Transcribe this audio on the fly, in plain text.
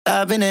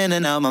I've been in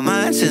and out my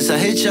mind since I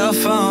hit your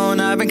phone.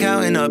 I've been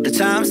counting up the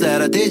times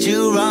that I did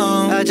you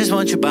wrong. I just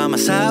want you by my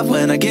side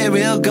when I get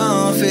real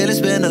gone. Feel it's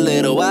been a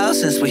little while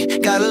since we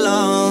got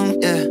along,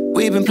 yeah.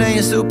 We've been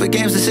playing stupid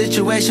games, the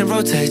situation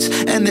rotates.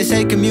 And they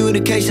say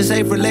communication,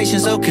 safe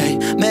relations, okay.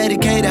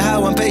 Medicated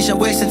how I'm patient,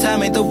 wasting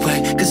time ain't the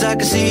way. Cause I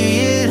can see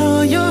it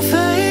on your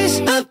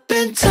face. I've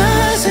been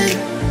tossing,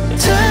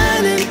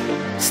 turning,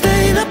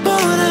 staying up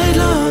all night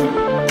long.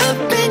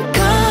 I've been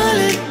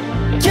calling,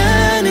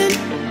 yearning,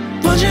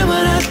 wondering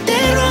what I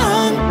did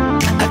wrong.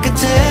 I could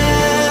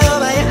tell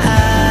by your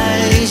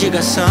eyes, you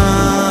got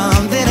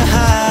something to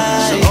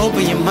hide. So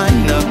open your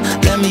mind up,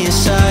 let me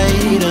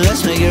inside, and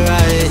let's make it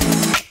right.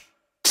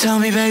 Tell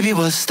me, baby,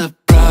 what's the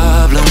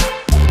problem?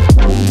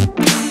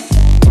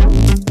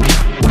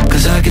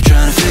 Cause I keep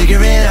trying to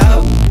figure it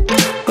out.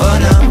 Oh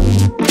no,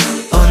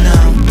 oh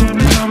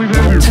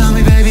no. Tell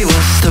me, baby,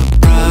 what's the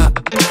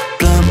problem?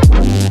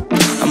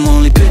 I'm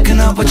only picking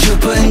up what you're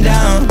putting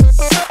down.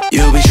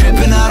 You'll be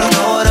tripping, I don't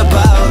know what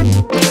about.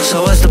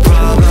 So what's the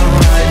problem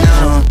right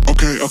now?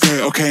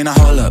 Okay, now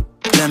hold up.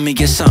 Let me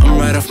get something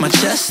right off my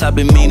chest. I've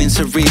been meaning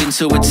to read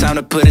into it, time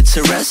to put it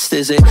to rest.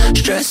 Is it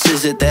stress?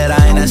 Is it that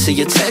I ain't answer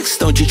your text?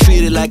 Don't you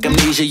treat it like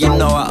amnesia, you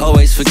know I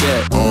always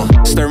forget.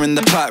 Stirring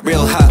the pot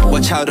real hot,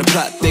 watch how the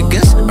plot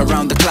thickens.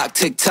 Around the clock,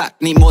 tick tock,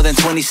 need more than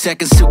 20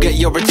 seconds to get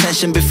your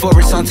attention before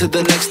it's on to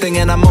the next thing.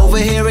 And I'm over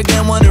here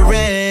again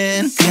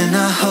wondering, can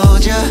I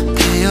hold ya,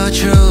 hear your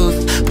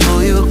truth,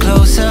 pull you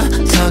closer,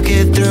 talk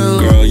it through?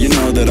 Girl, you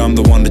know that I'm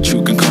the one that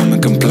you can come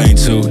and complain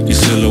to. Your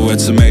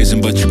silhouette's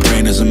amazing, but your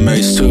brain is a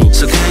maze too.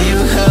 So can you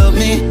help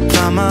me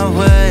find my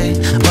way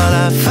while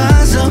I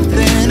find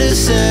something to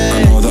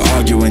say? I know the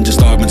arguing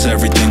just augments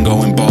everything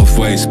going both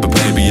ways, but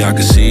baby, I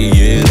can see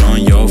it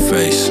on your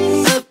face.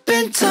 I've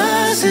been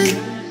tossing,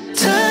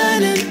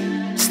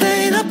 turning,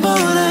 staying up all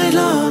night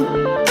long.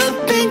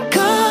 I've been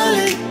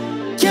calling,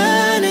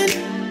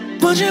 yearning,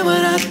 wondering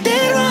what I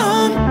did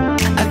wrong.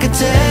 I could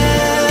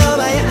tell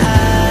by your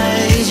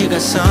eyes, you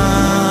got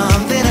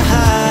something to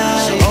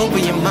hide. So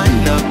open your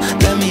mind up,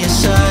 let me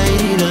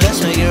inside, and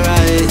let's make it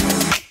right.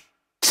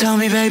 Tell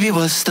me, baby,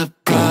 what's the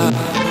problem?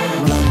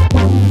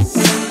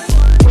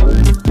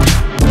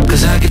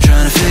 Cause I keep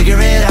trying to figure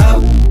it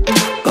out.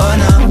 Oh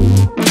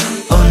no.